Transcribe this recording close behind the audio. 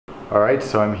All right,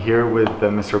 so I'm here with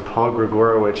Mr. Paul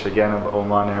Gregorowitsch again of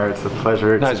Oman Air. It's a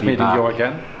pleasure to be back. Nice meeting you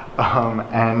again.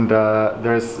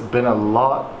 There's been a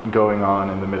lot going on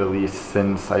in the Middle East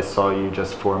since I saw you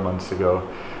just 4 months ago,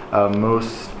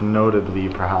 most notably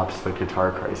perhaps the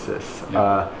Qatar crisis.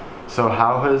 Yeah. So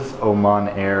how has Oman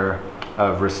Air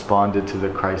responded to the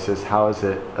crisis? How has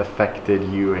it affected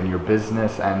you and your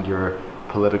business and your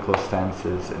political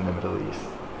stances in the Middle East?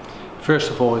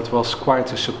 First of all, it was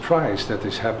quite a surprise that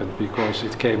this happened because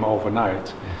it came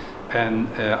overnight. And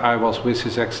I was with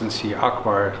His Excellency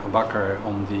Akbar Bakr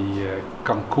on the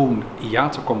Cancun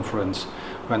IATA conference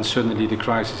when suddenly the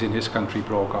crisis in his country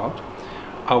broke out.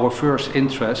 Our first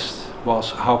interest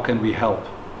was how can we help?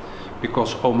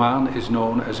 Because Oman is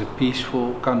known as a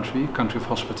peaceful country of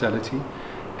hospitality,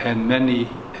 and many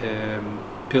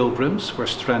pilgrims were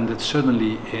stranded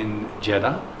suddenly in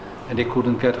Jeddah and they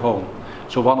couldn't get home.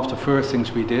 So one of the first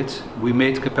things we did, we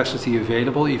made capacity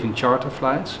available, even charter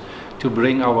flights, to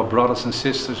bring our brothers and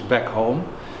sisters back home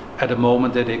at a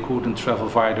moment that they couldn't travel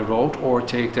via the road or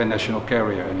take their national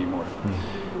carrier anymore.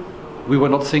 We were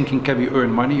not thinking, can we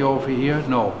earn money over here?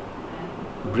 No.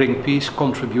 Bring peace,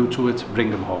 contribute to it, bring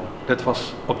them home. That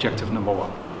was objective number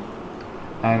one.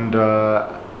 And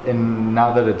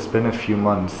now that it's been a few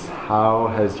months, how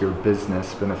has your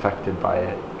business been affected by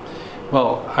it?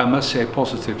 Well, I must say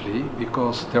positively,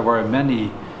 because there were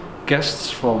many guests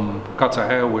from Qatar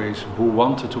Airways who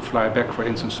wanted to fly back, for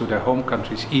instance, to their home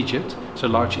countries, Egypt. It's a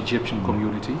large Egyptian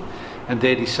community, and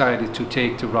they decided to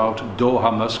take the route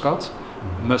Doha-Muscat,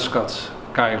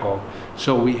 Muscat-Cairo.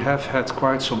 So we have had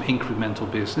quite some incremental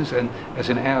business, and as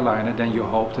an airliner, then you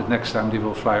hope that next time they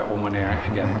will fly Oman Air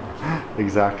again.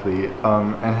 Exactly.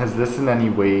 And has this in any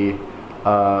way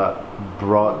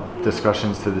brought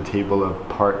discussions to the table of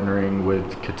partnering with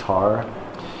Qatar?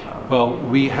 Well,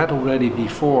 we had already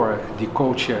before the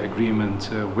codeshare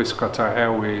agreement with Qatar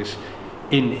Airways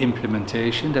in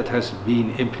implementation. That has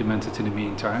been implemented in the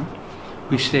meantime.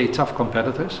 We stay tough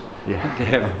competitors. Yeah. They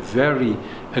have very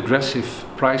aggressive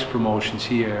price promotions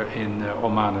here in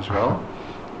Oman as well.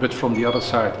 But from the other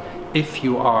side, if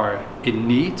you are in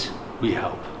need, we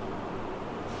help.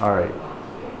 All right.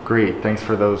 Great. Thanks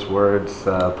for those words.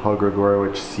 Paul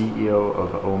Gregorowitsch, CEO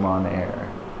of Oman Air.